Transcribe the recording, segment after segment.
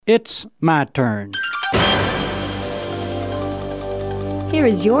It's my turn. Here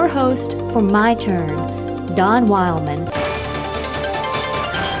is your host for My Turn, Don Wildman.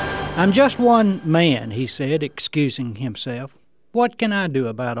 I'm just one man, he said, excusing himself. What can I do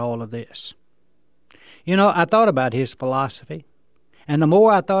about all of this? You know, I thought about his philosophy, and the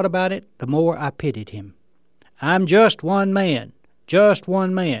more I thought about it, the more I pitied him. I'm just one man, just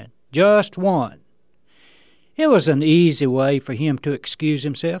one man, just one. It was an easy way for him to excuse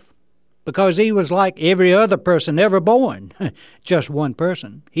himself, because he was like every other person ever born, just one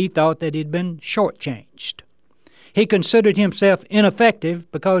person. He thought that he'd been shortchanged. He considered himself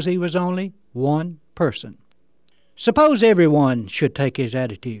ineffective because he was only one person. Suppose everyone should take his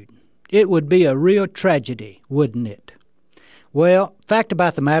attitude. It would be a real tragedy, wouldn't it? Well, fact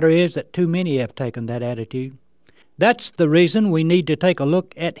about the matter is that too many have taken that attitude. That's the reason we need to take a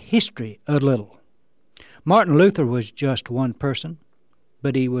look at history a little. Martin Luther was just one person,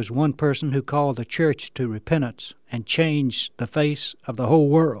 but he was one person who called the church to repentance and changed the face of the whole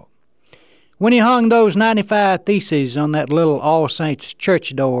world. When he hung those 95 Theses on that little All Saints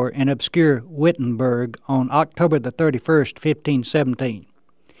church door in obscure Wittenberg on October the 31st, 1517,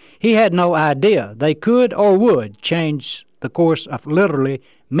 he had no idea they could or would change the course of literally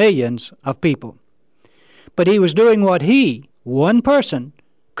millions of people. But he was doing what he, one person,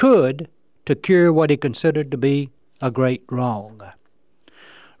 could to cure what he considered to be a great wrong.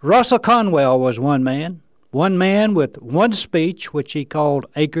 Russell Conwell was one man with one speech which he called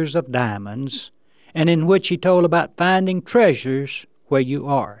Acres of Diamonds, and in which he told about finding treasures where you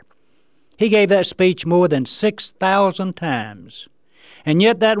are. He gave that speech more than 6,000 times, and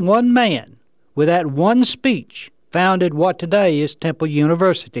yet that one man, with that one speech, founded what today is Temple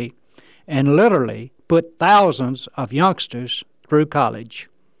University, and literally put thousands of youngsters through college.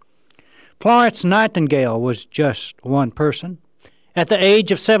 Florence Nightingale was just one person. At the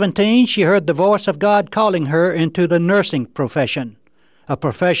age of 17, she heard the voice of God calling her into the nursing profession, a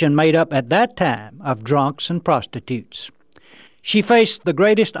profession made up at that time of drunks and prostitutes. She faced the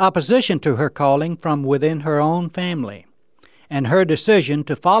greatest opposition to her calling from within her own family, and her decision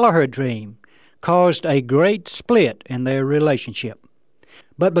to follow her dream caused a great split in their relationship.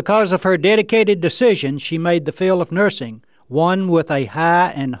 But because of her dedicated decision, she made the field of nursing one with a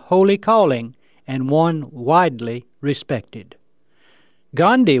high and holy calling and one widely respected.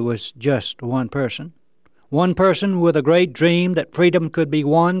 Gandhi was just one person with a great dream that freedom could be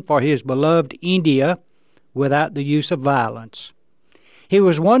won for his beloved India without the use of violence. He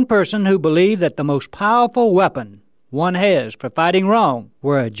was one person who believed that the most powerful weapon one has for fighting wrong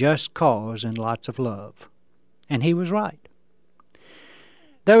were a just cause and lots of love. And he was right.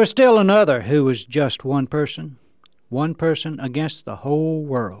 There was still another who was just one person against the whole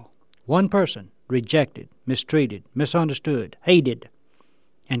world. One person rejected, mistreated, misunderstood, hated,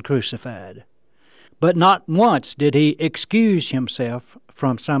 and crucified. But not once did he excuse himself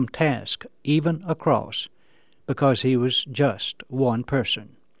from some task, even a cross, because he was just one person.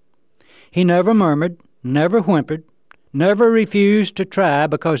 He never murmured, never whimpered, never refused to try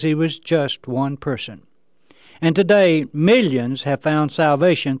because he was just one person. And today, millions have found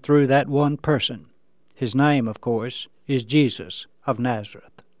salvation through that one person. His name, of course, is Jesus of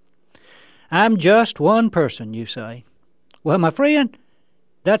Nazareth. I'm just one person, you say. Well, my friend,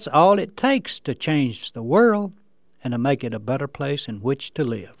 that's all it takes to change the world and to make it a better place in which to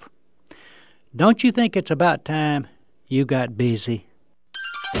live. Don't you think it's about time you got busy?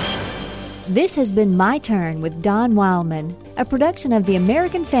 This has been My Turn with Don Wildman, a production of the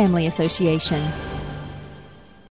American Family Association.